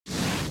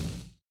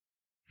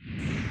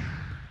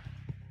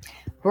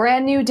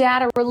Brand new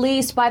data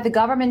released by the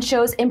government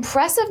shows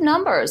impressive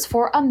numbers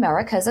for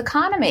America's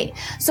economy.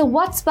 So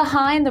what's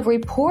behind the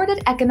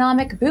reported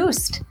economic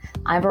boost?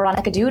 I'm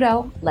Veronica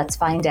Dudo. Let's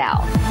find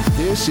out.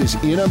 This is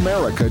In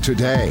America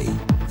Today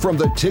from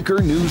the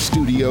Ticker News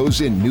Studios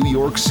in New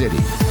York City.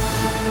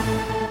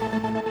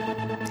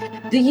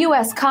 The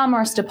U.S.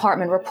 Commerce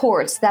Department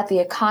reports that the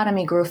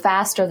economy grew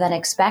faster than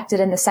expected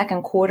in the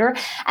second quarter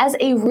as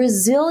a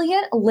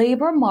resilient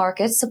labor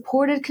market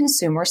supported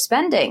consumer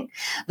spending.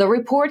 The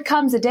report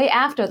comes a day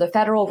after the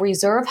Federal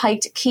Reserve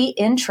hiked key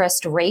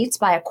interest rates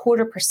by a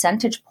 0.25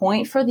 percentage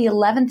point for the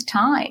 11th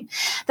time.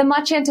 The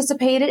much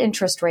anticipated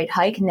interest rate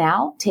hike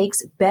now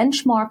takes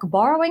benchmark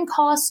borrowing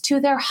costs to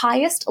their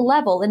highest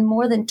level in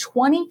more than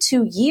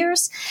 22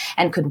 years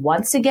and could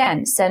once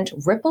again send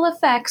ripple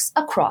effects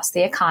across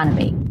the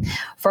economy.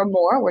 For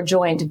more, we're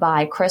joined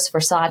by Chris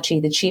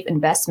Versace, the Chief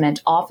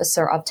Investment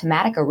Officer of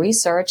Tematica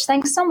Research.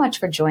 Thanks so much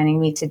for joining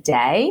me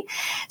today.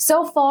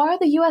 So far,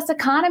 the U.S.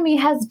 economy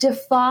has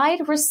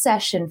defied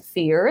recession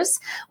fears.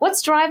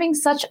 What's driving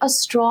such a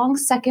strong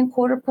second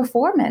quarter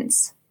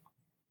performance?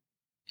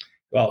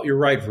 Well, you're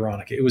right,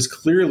 Veronica. It was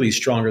clearly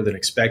stronger than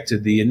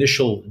expected. The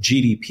initial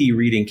GDP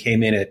reading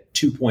came in at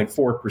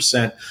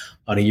 2.4%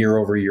 on a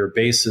year-over-year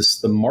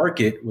basis. The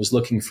market was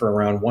looking for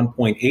around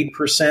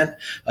 1.8%,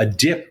 a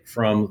dip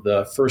from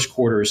the first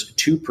quarter's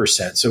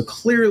 2%. So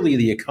clearly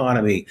the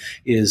economy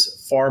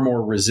is far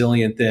more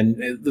resilient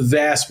than the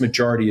vast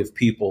majority of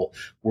people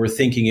were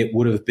thinking it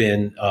would have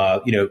been,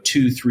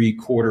 2-3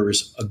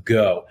 quarters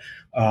ago.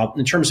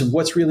 In terms of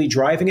what's really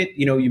driving it,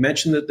 you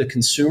mentioned that the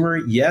consumer,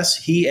 yes,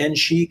 he and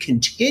she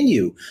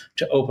continue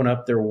to open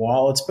up their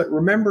wallets. But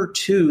remember,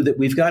 too, that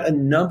we've got a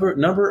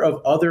number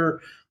of other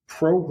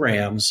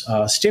programs,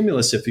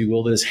 stimulus, if you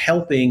will, that is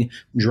helping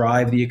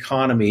drive the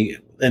economy.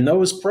 And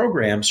those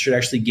programs should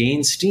actually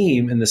gain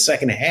steam in the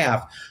second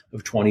half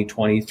of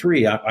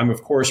 2023. I'm,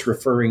 of course,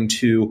 referring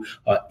to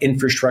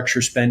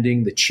infrastructure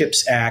spending, the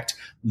CHIPS Act,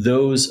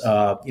 those,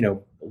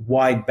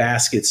 wide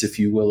baskets, if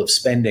you will, of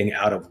spending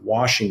out of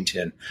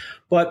Washington.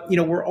 But,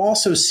 we're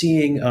also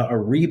seeing a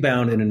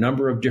rebound in a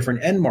number of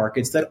different end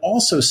markets that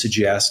also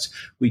suggest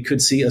we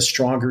could see a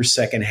stronger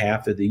second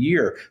half of the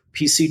year.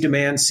 PC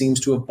demand seems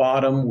to have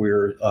bottomed.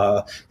 We're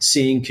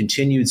seeing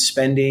continued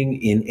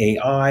spending in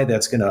AI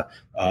that's going to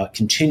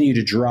continue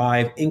to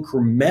drive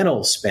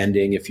incremental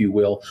spending, if you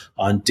will,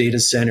 on data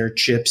center,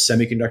 chips,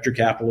 semiconductor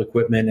capital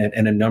equipment,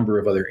 and a number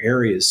of other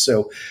areas.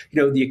 So,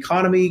 the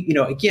economy,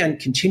 again,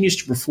 continues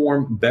to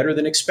perform better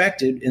than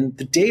expected. And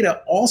the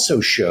data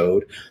also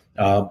showed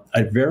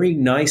a very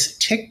nice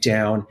tick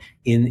down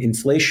in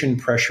inflation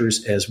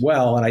pressures as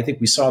well. And I think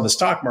we saw the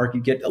stock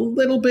market get a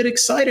little bit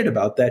excited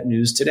about that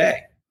news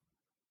today.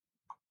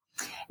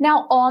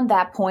 Now, on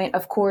that point,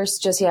 of course,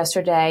 just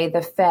yesterday,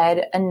 the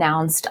Fed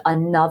announced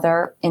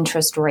another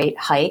interest rate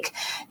hike.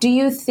 Do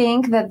you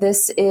think that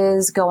this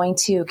is going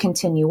to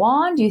continue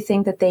on? Do you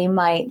think that they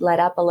might let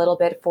up a little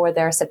bit for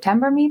their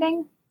September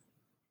meeting?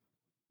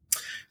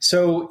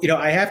 So,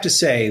 I have to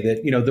say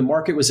that, the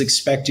market was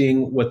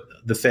expecting what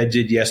the Fed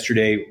did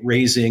yesterday,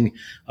 raising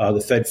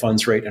the Fed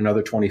funds rate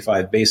another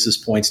 25 basis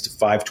points to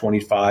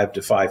 525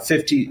 to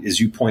 550,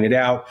 as you pointed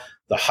out,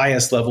 the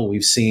highest level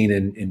we've seen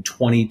in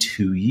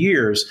 22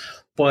 years.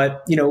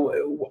 But,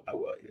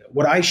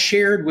 what I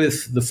shared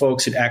with the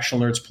folks at Action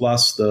Alerts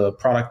Plus, the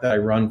product that I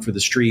run for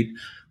the street,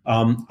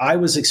 I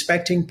was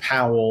expecting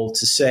Powell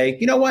to say,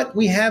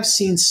 we have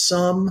seen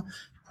some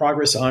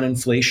progress on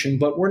inflation,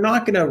 but we're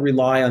not going to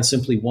rely on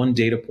simply one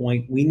data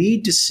point. We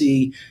need to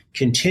see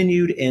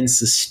continued and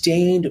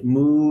sustained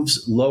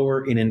moves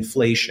lower in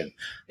inflation.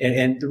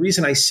 And the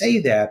reason I say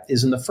that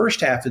is in the first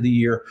half of the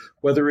year,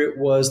 whether it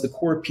was the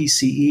core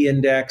PCE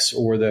index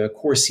or the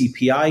core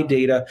CPI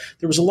data,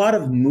 there was a lot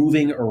of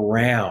moving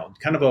around,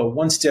 kind of a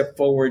one step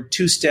forward,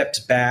 two steps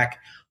back.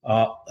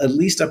 At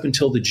least up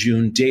until the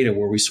June data,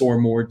 where we saw a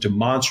more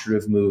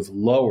demonstrative move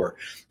lower.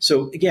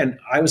 So again,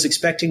 I was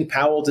expecting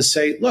Powell to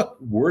say, look,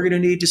 we're going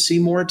to need to see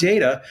more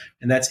data.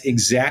 And that's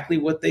exactly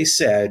what they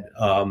said,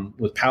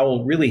 with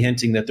Powell really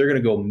hinting that they're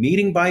going to go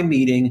meeting by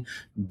meeting,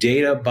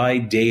 data by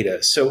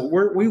data. So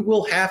we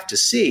will have to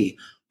see.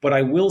 But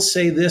I will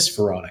say this,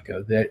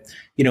 Veronica, that,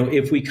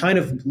 if we kind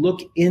of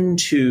look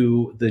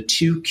into the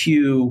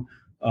 2Q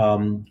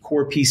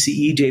core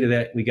PCE data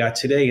that we got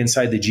today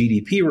inside the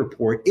GDP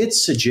report, it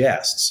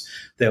suggests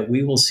that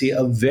we will see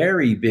a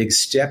very big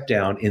step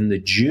down in the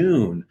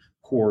June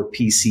core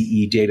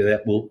PCE data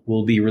that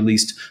will be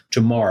released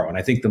tomorrow. And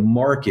I think the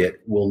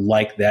market will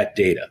like that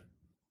data.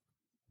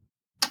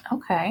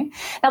 Okay.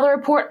 Now, the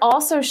report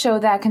also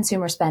showed that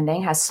consumer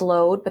spending has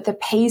slowed, but the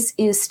pace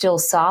is still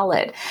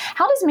solid.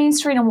 How does Main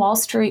Street and Wall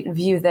Street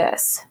view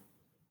this?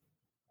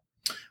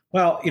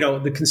 Well,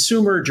 the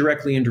consumer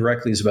directly and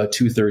indirectly is about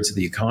 2/3 of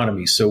the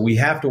economy. So we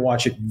have to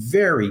watch it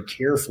very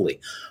carefully.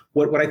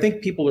 What I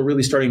think people are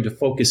really starting to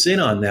focus in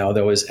on now,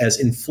 though, is as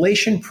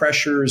inflation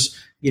pressures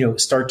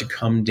start to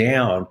come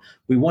down,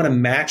 we want to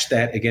match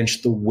that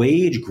against the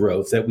wage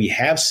growth that we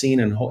have seen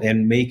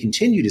and may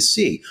continue to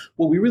see.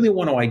 What we really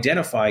want to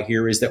identify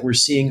here is that we're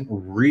seeing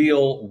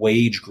real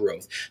wage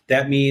growth.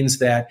 That means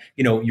that,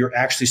 you're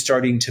actually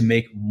starting to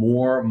make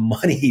more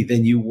money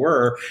than you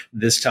were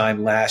this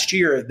time last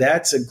year.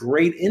 That's a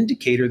great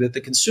indicator that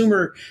the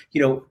consumer,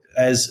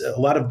 as a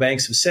lot of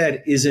banks have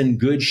said, is in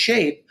good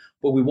shape.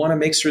 But we want to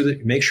make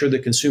sure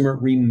the consumer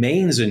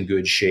remains in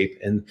good shape.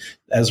 And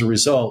as a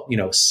result,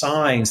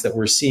 signs that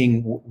we're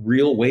seeing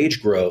real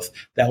wage growth,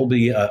 that will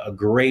be a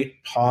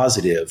great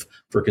positive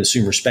for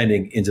consumer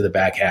spending into the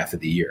back half of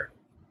the year.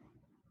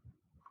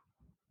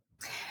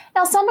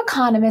 Now, some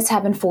economists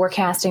have been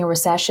forecasting a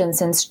recession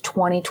since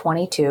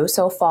 2022.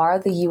 So far,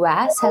 the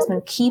U.S. has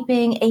been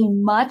keeping a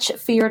much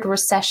feared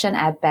recession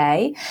at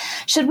bay.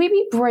 Should we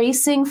be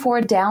bracing for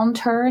a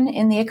downturn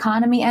in the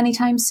economy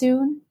anytime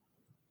soon?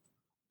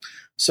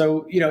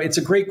 So, it's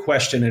a great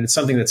question, and it's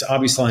something that's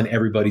obviously on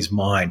everybody's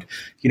mind.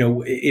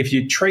 If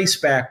you trace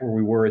back where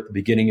we were at the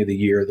beginning of the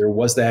year, there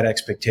was that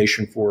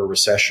expectation for a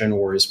recession,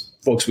 or as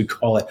folks would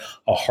call it,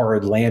 a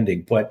hard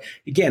landing. But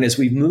again, as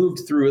we've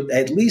moved through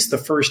at least the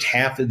first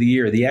half of the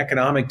year, the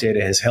economic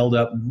data has held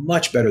up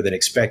much better than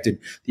expected,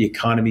 the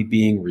economy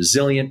being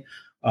resilient.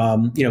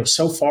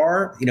 So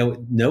far,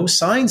 no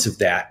signs of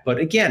that. But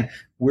again,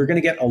 we're going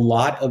to get a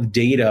lot of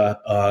data,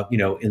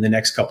 in the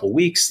next couple of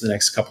weeks, the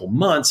next couple of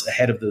months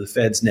ahead of the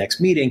Fed's next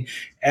meeting.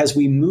 As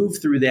we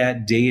move through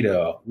that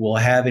data, we'll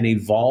have an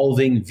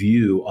evolving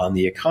view on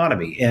the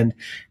economy. And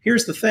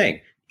here's the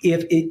thing.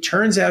 If it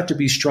turns out to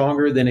be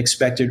stronger than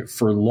expected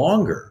for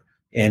longer,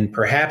 and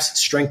perhaps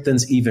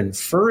strengthens even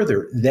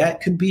further, that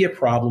could be a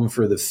problem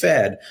for the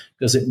Fed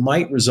because it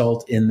might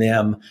result in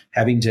them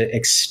having to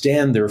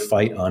extend their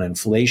fight on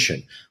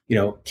inflation.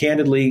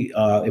 Candidly,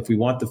 if we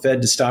want the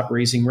Fed to stop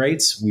raising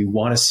rates, we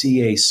want to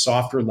see a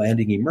softer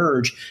landing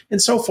emerge.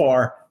 And so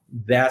far,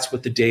 that's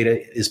what the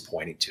data is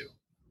pointing to.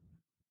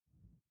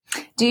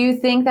 Do you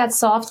think that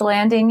soft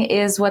landing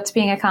is what's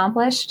being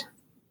accomplished?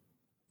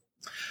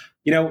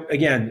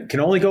 Again, can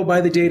only go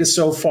by the data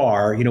so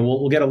far.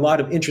 We'll get a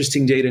lot of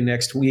interesting data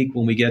next week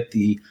when we get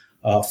the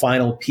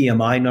final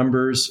PMI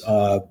numbers,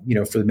 for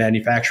the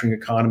manufacturing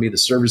economy, the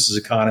services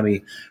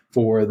economy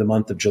for the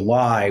month of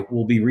July.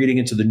 We'll be reading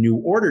into the new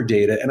order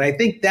data, and I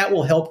think that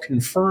will help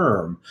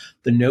confirm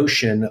the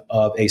notion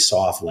of a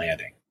soft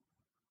landing.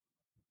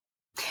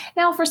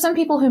 Now, for some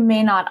people who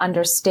may not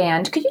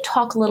understand, could you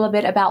talk a little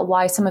bit about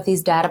why some of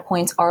these data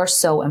points are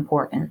so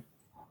important?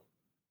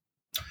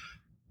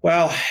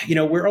 Well,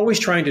 we're always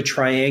trying to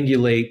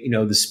triangulate,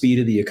 the speed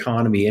of the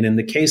economy. And in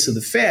the case of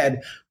the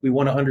Fed, we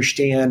want to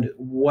understand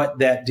what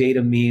that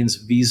data means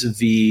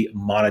vis-a-vis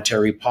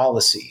monetary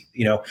policy.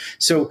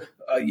 So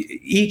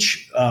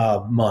each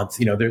month,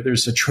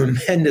 there's a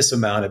tremendous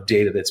amount of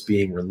data that's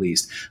being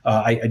released.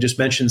 I just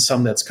mentioned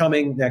some that's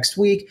coming next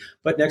week,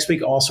 but next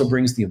week also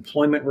brings the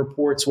employment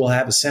reports. We'll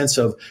have a sense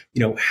of,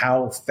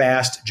 how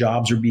fast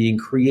jobs are being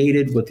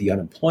created, what the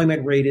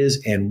unemployment rate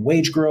is, and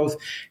wage growth.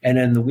 And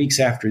then the week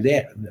after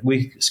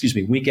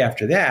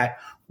that,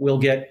 we'll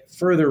get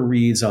further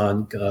reads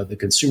on the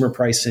consumer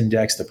price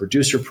index, the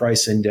producer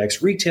price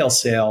index, retail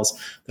sales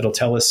that'll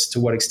tell us to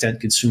what extent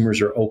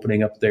consumers are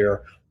opening up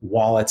their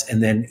wallets,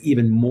 and then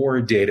even more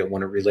data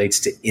when it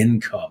relates to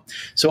income.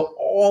 So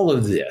all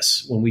of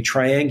this, when we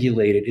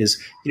triangulate it,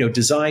 is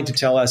designed to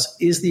tell us,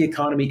 is the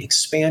economy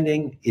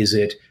expanding? Is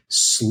it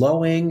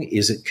slowing?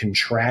 Is it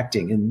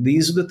contracting? And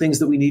these are the things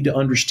that we need to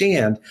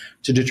understand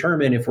to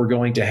determine if we're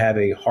going to have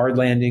a hard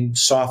landing,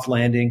 soft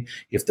landing,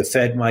 if the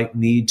Fed might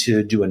need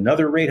to do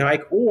another rate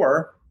hike,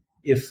 or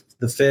if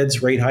the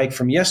Fed's rate hike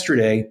from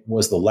yesterday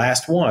was the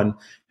last one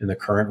in the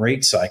current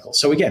rate cycle.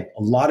 So again,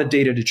 a lot of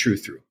data to chew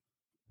through.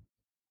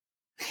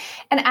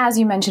 And as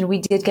you mentioned, we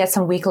did get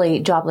some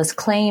weekly jobless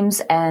claims,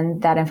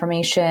 and that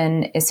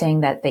information is saying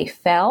that they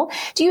fell.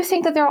 Do you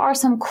think that there are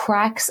some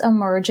cracks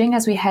emerging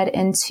as we head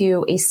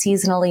into a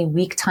seasonally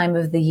weak time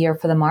of the year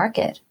for the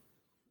market?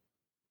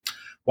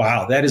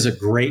 Wow, that is a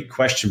great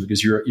question,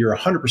 because you're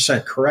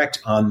 100% correct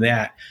on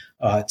that.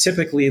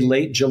 Typically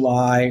late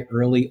July,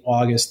 early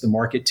August, the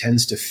market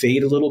tends to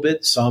fade a little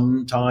bit.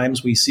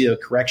 Sometimes we see a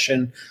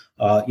correction,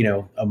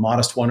 a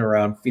modest one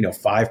around,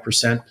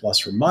 5%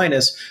 plus or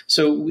minus.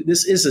 So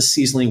this is a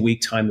seasonally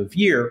weak time of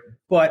year.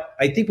 But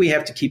I think we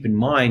have to keep in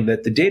mind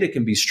that the data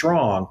can be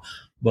strong,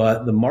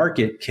 but the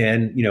market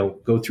can,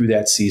 go through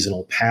that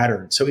seasonal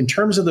pattern. So in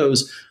terms of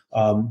those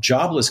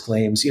jobless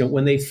claims,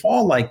 when they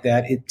fall like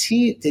that,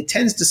 it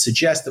tends to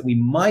suggest that we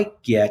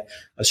might get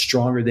a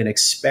stronger than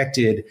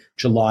expected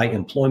July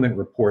employment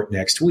report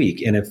next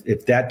week. And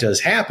if that does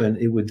happen,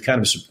 it would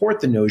kind of support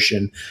the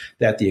notion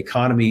that the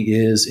economy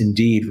is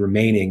indeed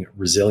remaining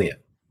resilient.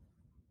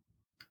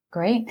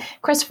 Great.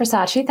 Chris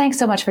Versace, thanks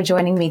so much for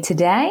joining me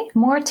today.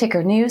 More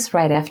Ticker News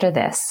right after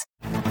this.